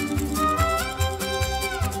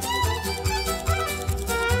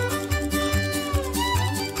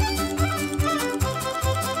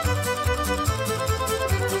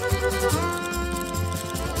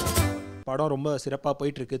 படம் ரொம்ப சிறப்பாக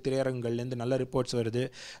போயிட்டுருக்கு. திரையரங்குகள்லேருந்து நல்ல ரிப்போர்ட்ஸ் வருது.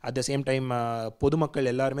 அட் த சேம் டைம் பொதுமக்கள்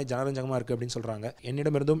எல்லாருமே ஜனரஞ்சகமாக இருக்குது அப்படின்னு சொல்கிறாங்க.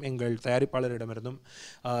 என்னிடமிருந்தும் எங்கள் தயாரிப்பாளரிடமிருந்தும்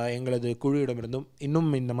எங்களது குழுவிடமிருந்தும் இன்னும்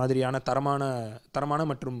இந்த மாதிரியான தரமான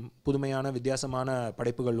மற்றும் புதுமையான வித்தியாசமான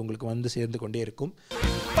படைப்புகள் உங்களுக்கு வந்து சேர்ந்து கொண்டே இருக்கும்.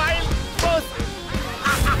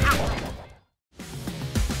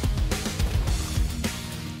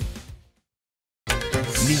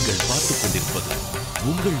 நீங்கள் பார்த்துக் கொண்டிருப்பது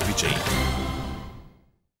உங்கள் விஜய்.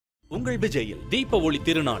 உங்கள் விஜயில் தீப ஒளி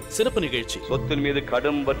திருநாள் சிறப்பு நிகழ்ச்சி. சொத்தின் மீது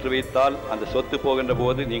கடும் பற்று வைத்தால் அந்த சொத்து போகின்ற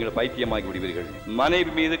போது நீங்கள் பைத்தியமாகி விடுவீர்கள்.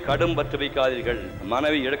 மனைவி மீது கடும் பற்று வைக்காதீர்கள்.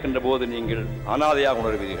 மனைவி இழக்கின்ற போது நீங்கள் அனாதையாக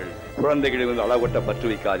உணர்வீர்கள். குழந்தைகள் வந்து அளவட்ட பற்று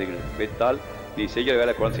வைக்காதீர்கள். வைத்தால் நீ செய்கிற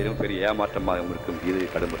வேலை குழந்தை செய்யணும் பெரிய ஏமாற்றமாக இருக்கும். இது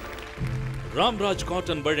கடும் பற்று. ராம்ராஜ்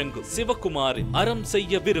காட்டன் வழங்கும் சிவகுமாரின் அறம்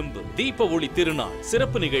செய்ய விரும்பு தீப ஒளி திருநாள்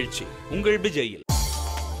சிறப்பு நிகழ்ச்சி உங்கள் விஜயில்.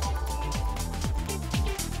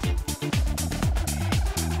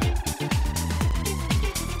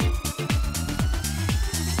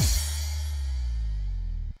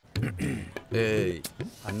 ஏய்,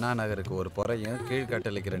 அண்ணா நகருக்கு ஒரு பொறையும்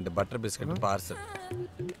கீழ்கட்டளைக்கு 2 பட்டர் பிஸ்கட் பார்சல்.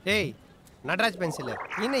 ஏய், நடராஜ் பென்சில்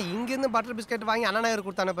இன்னும் இங்கிருந்து பட்டர் பிஸ்கட் வாங்கி அண்ணா நகர்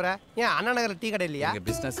கொடுத்து அனுப்புற. ஏன் அண்ணா நகர் டீ கடை இல்லையா? எங்க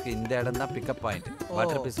பிசினஸ்க்கு இந்த இடம் தான் பிக்கப் பாயிண்ட்.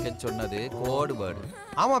 பட்டர் பிஸ்கட் சொன்னது கோட் வேர்டு.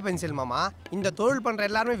 ஆமா பென்சில் மாமா, இந்த தொழில் பண்ற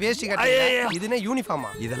எல்லாருமே வேஷ்டி கட்டி இதுனே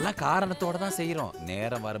யூனிஃபார்மா? இதெல்லாம் காரணத்தோட தான் செய்யறோம்.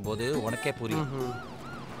 நேரம் வரும்போது உனக்கே புரியும்.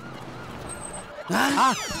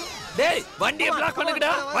 டேய், வண்டியை பிளாக்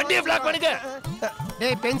பண்ணுங்கடா. வண்டியை பிளாக் பண்ணுங்க.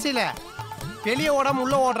 டேய் பென்சில், வெளியே ஓடாம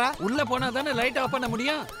உள்ள ஓடுற. உள்ள போனா தானே லைட் ஆஃப் பண்ண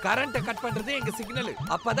முடியும். கரண்ட் கட் பண்றது எங்க சிக்னல்.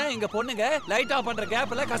 அப்பதான் எங்க பொண்ணுங்க லைட் ஆஃப் பண்ற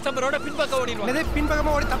கேப்ல கஸ்டமரோட பின்பக்கம் ஓடிடுவாங்க.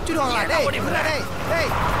 பின்பக்கமா ஓடி தப்பிச்சிடுவாங்களா? டேய் டேய்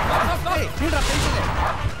டேய் டேய் நில்றா பென்சில்,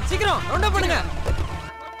 சீக்கிரம் ரவுண்ட் பண்ணுங்க.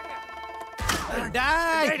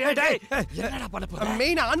 டேய் டேய் என்னடா பண்ண போற?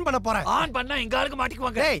 மெயின் ஆன் பண்ண போறேன். ஆன் பண்ணா எங்க ஆளுக்கு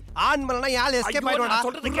மாட்டிக்குவாங்க. டேய் ஆன் பண்ணனா யாழ் எஸ்கேப் ஆயிடுவாடா.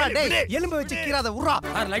 உர்ரா டேய், எலும்பு வச்சு கீறாத உர்ரா.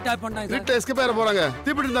 லைட் ஆஃப் பண்ணா வீட்ல எஸ்கேப் ஆயிர போறாங்க.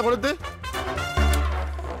 தீப்பிடி இருந்தா கொடுத்து.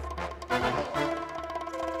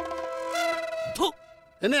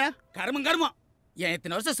 என்னையா கர்மம் ஏன்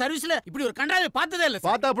இத்தனை வருஷம் சர்வீஸ்ல இப்படி ஒரு கண்டாவை பார்த்ததே இல்ல.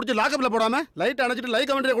 பாத்தா புடிச்சு லாக்கப்ல போடாம லைட் அணைச்சிட்டு லைக்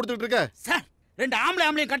கமெண்ட்ரி கொடுத்துட்டு இருக்க. சார், 2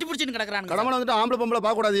 ஆம்பளையும் கட்டி பிடிச்சிட்டு கிடக்குறாங்க. கடமன வந்துட்டு ஆம்பளை பொம்பளை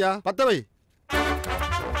பார்க்க கூடாதியா. பத்த வை.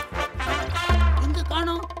 எங்க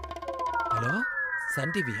காணோம்? Hello,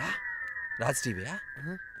 Sun டிவியா? Raj டிவியா?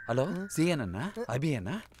 Hello, CN அண்ணா, அபி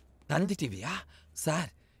அண்ணா, தந்தி டிவியா? சார்,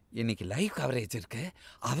 இன்னைக்கு லைவ் கவரேஜ் இருக்கு,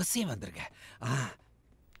 அவசியம் வந்துருங்க.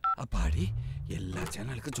 அப்பாடி, எல்லா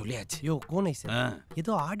சேனலுக்கும் சொல்லியாச்சு. யோ கோனை சார்,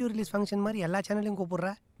 ஏதோ ஆடியோ ரிலீஸ் ஃபங்க்ஷன் மாதிரி எல்லா சேனலையும் கூப்பிடுற.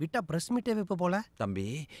 விட்டா பிரஸ் மீட்டே வைப்ப போல. தம்பி,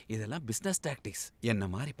 இதெல்லாம் பிசினஸ் டாக்டிக்ஸ். என்ன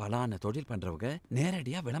மாதிரி பலான தொழில் பண்றவங்க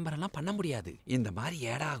நேரடியா விளம்பரம்லாம் பண்ண முடியாது. இந்த மாதிரி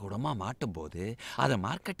ஏடா கூடமா மாட்டும் போது அதை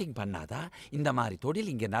மார்க்கெட்டிங் பண்ணாதான் இந்த மாதிரி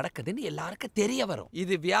தொழில் இங்க நடக்குதுன்னு எல்லாருக்கும் தெரிய வரும்.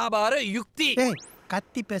 இது வியாபார யுக்தி.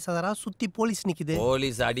 கத்தி பேசாதரா, சுத்தி போலீஸ் நிக்குது.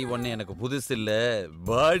 போலீஸ் அடி ஒண்ணு எனக்கு புதுசு இல்ல.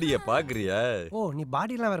 பாடிய பாக்குறியா? ஓ, நீ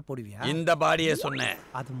பாடி எல்லாம் வேற போடுவியா? இந்த பாடிய சொன்னேன்.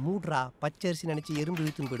 அது மூட்ரா, பச்சரிசி நினைச்சு எறும்பு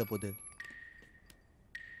இழுத்துன்னு போயிட போகுது.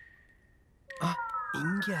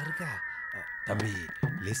 இங்க இருக்க தம்பி,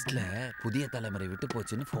 லிஸ்ட்ல புதிய தலைமுறை விட்டு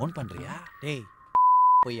போச்சுன்னு போன் பண்றியா? டேய்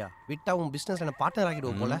போய்யா, விட்டா உன் பிசினஸ் என்ன பார்ட்னர்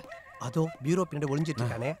ஆகிடுவோம் போல. அதோ பியூரோ பின்னாடி ஒளிஞ்சிட்டு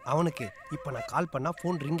இருக்கானே அவனுக்கு இப்ப நான் கால் பண்ணா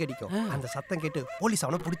போன் ரிங் அடிக்கும். அந்த சத்தம் கேட்டு போலீஸ்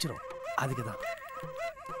அவனை பிடிச்சிரும். அதுக்குதான்.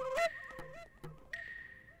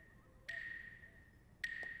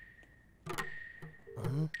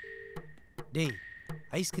 டேய்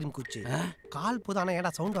ஐஸ்கிரீம் குச்சி கால் போது ஆனா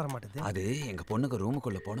ஏடா சவுண்ட் வர மாட்டேது. அது எங்க பொண்ணுக்கு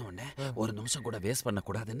ரூமுக்குள்ள போன உடனே ஒரு நிமிஷம் கூட வேஸ்ட் பண்ண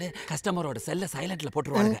கூடாதுன்னு கஸ்டமரோட செல்ல சைலண்ட்ல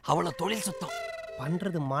போட்டுருவாங்க. அவ்வளவு தொழில் சுத்தம்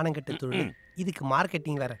பண்றது மானங்கெட்ட தொழில். இதுக்கு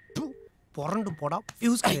மார்க்கெட்டிங் வேற. புரண்டு போடா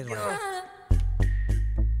ஃபியூஸ் பண்ணிடுவாங்க.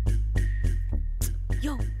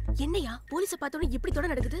 யோ என்னையா போலீஸை பார்த்தோன்னே எப்படி தொட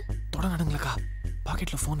நடக்குது? தொட நடங்களக்கா.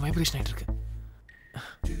 பாக்கெட்ல ஃபோன் வைப்ரேஷன் ஆயிட்டு இருக்கு.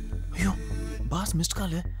 ஐயோ பாஸ் மிஸ்ட்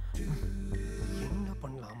கால். என்ன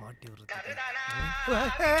பண்ணலாம் மாட்டி வருது.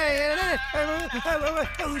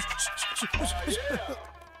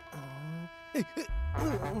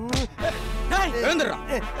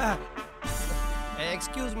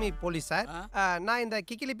 Excuse me police sir. நான் இந்த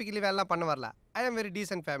கிக்கிலி பிக்கிலி வேலைலாம் பண்ண வரல. ஐ ஆம் வெரி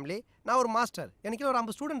டீசன்ட் ஃபேமிலி. நான் ஒரு மாஸ்டர். எனக்கு ஒரு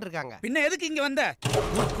 50 ஸ்டூடெண்ட் இருக்காங்க. பின்ன எதுக்கு இங்க வந்த?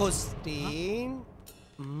 Good question.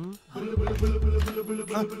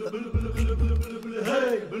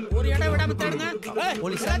 ஒரு இடம் விடாம தேடுங்க.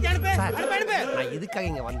 போலீஸ் சார், நான் எதுக்காக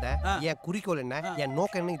இங்க வந்தேன், என் குறிக்கோள் என்ன, என்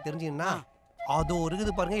நோக்கம் என்ன தெரிஞ்சுன்னா, அதோ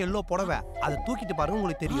இருக்குது பாருங்க எல்லோ புடவை, அதை தூக்கிட்டு பாருங்க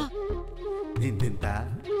உங்களுக்கு தெரியும்.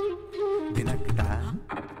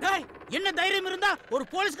 என்ன தைரியம் இருந்தா ஒரு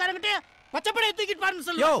போலீஸ்காரங்கிட்ட பச்சைப்படையை தூக்கிட்டு பாருன்னு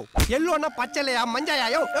சொல்லு. யோ எல்லோன்னா பச்சைலையா மஞ்சாயா?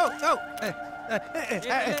 யோ யோ யோ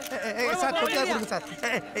சார் தொட்டியா கொடுங்க சார்.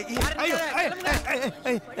 ஐயோ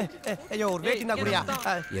ஐயோ ஒரு வேட்டினா குடியா.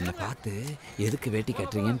 என்ன பார்த்து எதுக்கு வேட்டி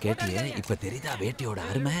கட்டுறீங்கன்னு கேட்டியே. இப்ப தெரியுதா வேட்டியோட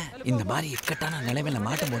அருமை? இந்த மாதிரி இக்கட்டான நிலைமையில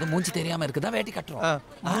மாட்டும் போது மூஞ்சி தெரியாம இருக்குதா வேட்டி கட்டுறோம்.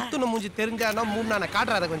 முத்துன மூஞ்சி தெரிஞ்சானா மூணு நான்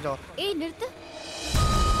காட்டுறாத கொஞ்சம். ஏய் நிறுத்து.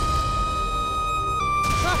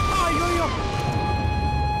 ஐயோ ஐயோ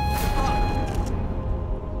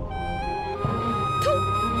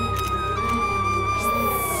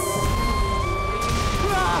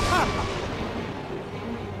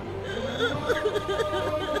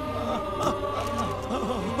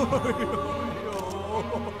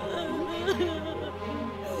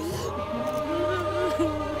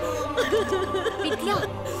வித்யா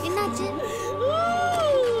என்னாச்சு?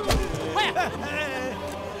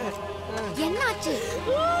 என்னாச்சு?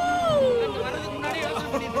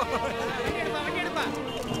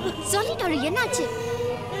 சொல்லிட்டாரு என்னாச்சு?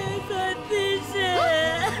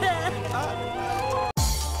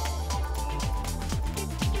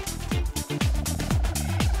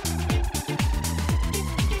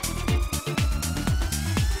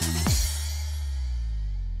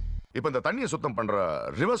 இப்ப இந்த தண்ணியை சுத்தம் பண்ற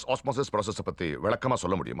ரிவர்ஸ் ஆஸ்மோசிஸ் process பத்தி விளக்கமா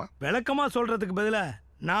சொல்ல முடியுமா? விளக்கமா சொல்றதுக்கு பதிலா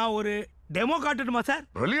நான் ஒரு demo காட்டட்டுமா sir?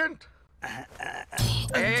 Brilliant.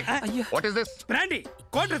 What is this? Brandy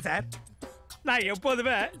quarter sir. நான்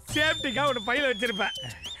எப்போதுமே சேஃப்டிக்கா ஒரு பையில வச்சிருப்பேன்.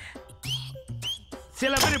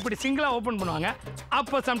 சில பேர் இப்படி சிங்கிளா ஓபன் பண்ணுவாங்க.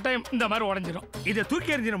 அப்போ சம்டைம் இந்த மாதிரி உடைஞ்சிடும். இதை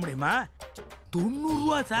தூக்கி எறிஞ்சிட முடியுமா? 90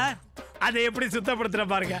 ரூபா சார். அதை எப்படி சுத்தப்படுத்துற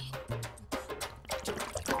பாருங்க.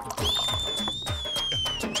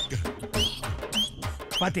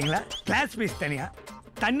 பாத்தீங்களா? கிளாஸ் பீஸ் தனியா,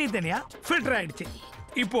 தண்ணி தனியா ஃபில்டர் ஆயிடுச்சு.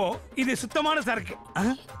 இப்போ இது சுத்தமான சரக்கு.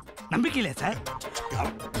 நம்பிக்கையில சார்.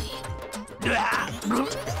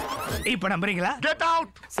 இப்ப நம்புறீங்களா? Get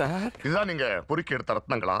out sir. இதுதான் நீங்க பொறுக்கி எடுத்த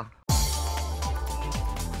ரத்னங்களா?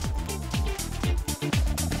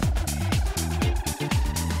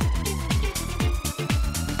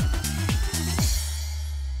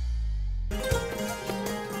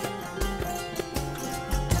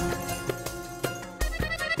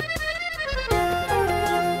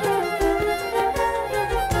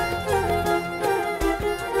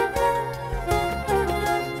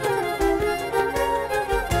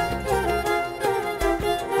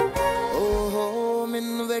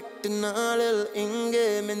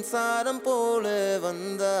 மின்சாரம் போல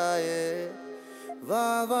வந்தாயே வா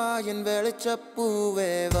வா என் வெளிச்சப்பூவே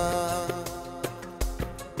வா.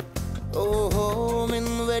 ஓஹோ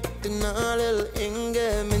மின் வெட்டு நாளில் இங்கே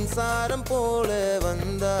மின்சாரம் போல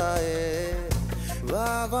வந்தாயே வா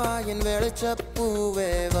வா என்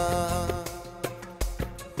வெளிச்சப்பூவே வா.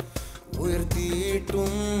 உயிர்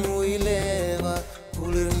தீட்டும் உயிலேவா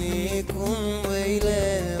குளிர் நீக்கும்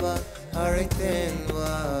வெயிலேவா அழைத்தேன்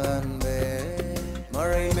வா அன்பே.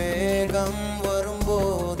 மழை மேகம்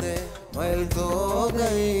வரும்போதே மயில்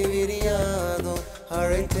தோகை விரியாதோ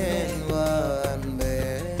அழைத்தேன் வா அன்பே.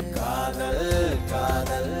 காதல்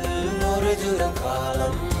காதல் ஒரு ஜுரம்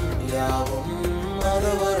காலம் யாவும்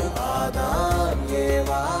அது ஒரு ஆதான்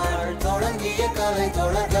ஏவாள் தொடங்கிய கலை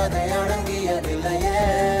தொடர்கதை அடங்கியதில்லையே.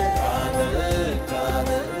 காதல்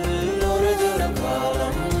காதல் ஒரு ஜுரம்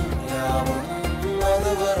காலம் யாவும்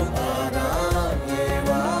அது ஒரு ஆதான்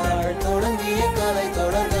ஏவாள் தொடங்கிய கலை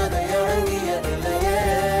தொடர்கதை அடங்கியதில்லையே.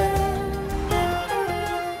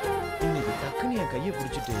 இன்னைக்கு டக்குனு என் கையை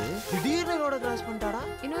பிடிச்சிட்டு திடீர்னு ரோட கிராஸ் பண்ணிட்டாடா.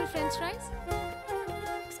 இன்னொரு ஃப்ரெஞ்ச் ஃப்ரைஸ்.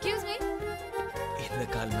 Excuse me. இந்த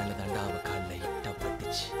கால் மேல தாண்டா அவ கால்ல இட்ட பட்டு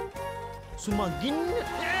சும்மா கின்னு.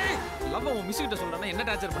 லவ் உன் மிஸ் கிட்ட சொல்றேன்னா என்ன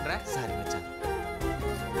டார்ச்சர் பண்ற? சாரி மச்சான்.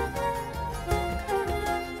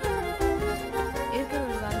 இருக்கிற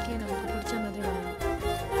ஒரு வாழ்க்கையை நமக்கு பிடிச்ச மாதிரி வாழணும்.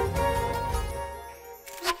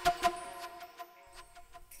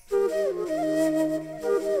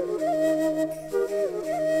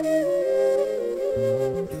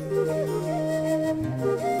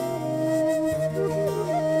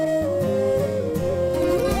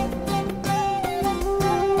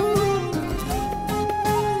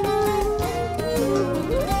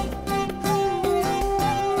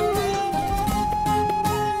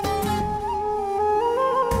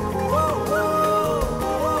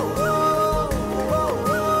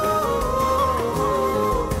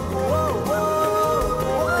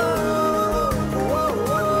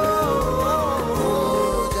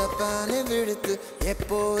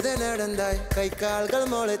 எப்போது நடந்தாய் கை கால்கள்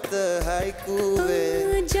முளைத்து ஹைக்கூவே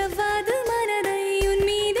ஜவ்வாது மனதை உன்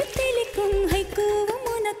மீது தெளிக்கும் ஹைக்கூவும்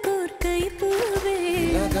உனக்கோர் கைப்பூவே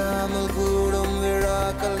நகாமல் கூடும்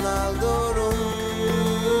விழாக்கள் நாள்தோறும்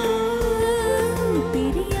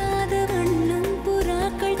பிரியாத வண்ணம்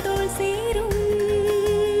புறாக்கள் தோல் சேரும்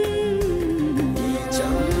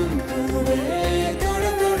தொட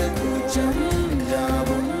தொட கூச்சம்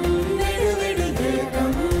ஜாவும் விடு விடு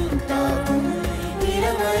வேகம் தாக்கும்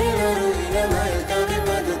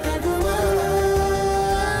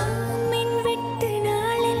மின் விட்டு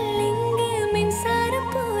நாளில் இங்கு மின்சாரம்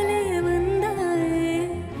போல வந்தாயே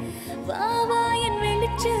வா வா என்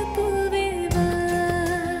வெளிச்ச பூவே வா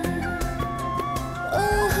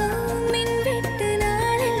ஓஹோ மின் விட்டு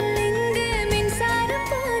நாளில் இங்கு மின்சாரம்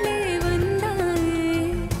போல வந்தாயே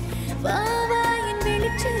வா வா என்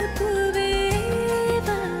வெளிச்ச பூவே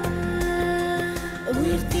வா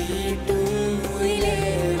உயிர் தீட்டும்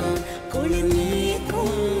உயிலேவா குளிர்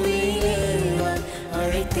நீக்கும் உயிலேவா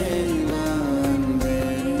அழைத்தேன் அன்பே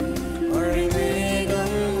மழை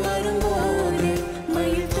மேகம் வரும்போது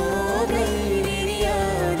மயில் தோகை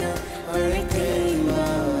விரியாத அழைத்தேன்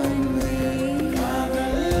அன்பே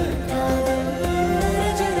காதல் காதல்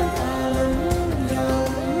நரஜரம் காலம்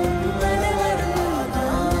யாவும்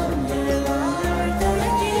மனவரமாதாம் எழுவாள்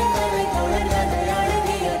தொடங்கிய கலை தொடர்கதை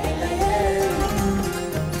அழகியதில்லையே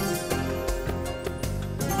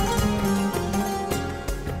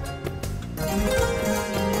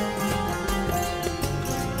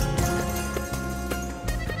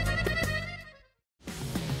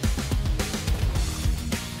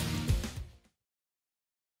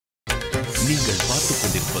நீங்கள் பார்த்துக்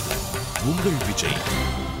கொண்டிருப்பது உங்கள் விஜய்.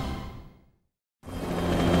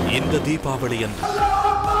 இந்த தீபாவளி அன்று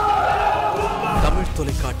தமிழ்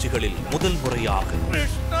தொலைக்காட்சிகளில் முதல் முறையாக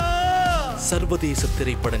சர்வதேச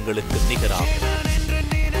திரைப்படங்களுக்கு நிகராக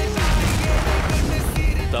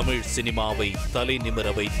தமிழ் சினிமாவை தலை நிமிர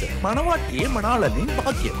வைத்த மணவாட்டியே மணாளனின்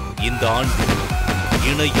பாக்கியம். இந்த ஆண்டு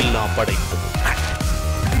இணையில்லா படைப்பு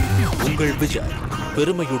உங்கள் விஜய்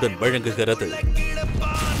பெருமையுடன் வழங்குகிறது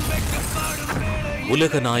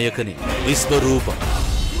உலக நாயகனின் விஸ்வரூபம்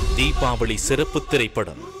தீபாவளி சிறப்பு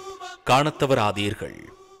திரைப்படம். காணத் தவறாதீர்கள்.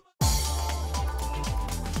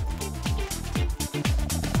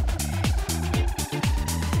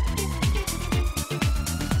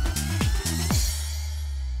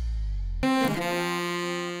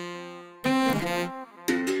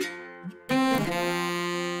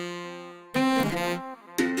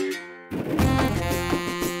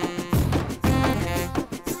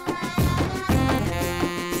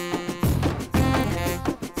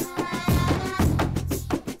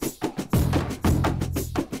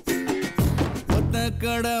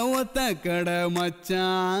 ஒத்த கடை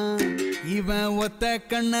மச்சான் இவன் ஒத்த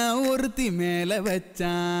கண்ண ஒருத்தி மேல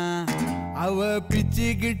வச்சான். அவ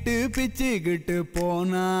பிச்சுக்கிட்டு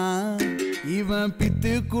போனா இவன்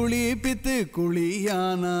பித்து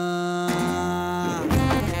குழியானா.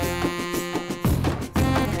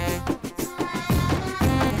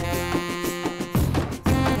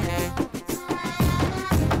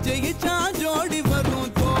 ஜெயிச்சா ஜோடி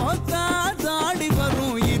வரும் தோத்தா தாடி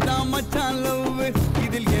வரும் இதான் மச்சான் லவ்.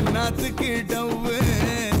 இதில் என்னத்துக்கு டவ்வு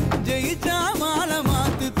ஜெயிச்சா மாலை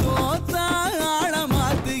மாத்து தோத்தா ஆள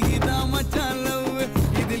மாத்து இதான் மச்சான் லவ்.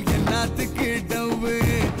 இதில் என்னத்துக்கு டவ்வு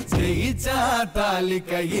ஜெயிச்சா தாலி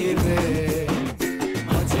கயிறு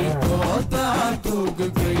மச்சி தோத்தா தூக்கு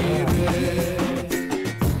கயிறு.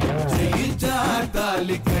 ஜெயிச்சா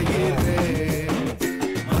தாலி கயிறு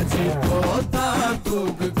மச்சி தோத்தா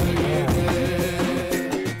தூக்கு கயிறு.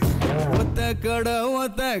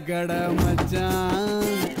 ஒத்த கடை மச்சான்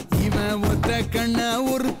இவன் ஒத்த கண்ண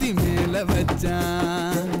ஒருத்தி மேல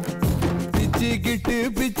வச்சான். பிச்சுக்கிட்டு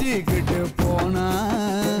போனா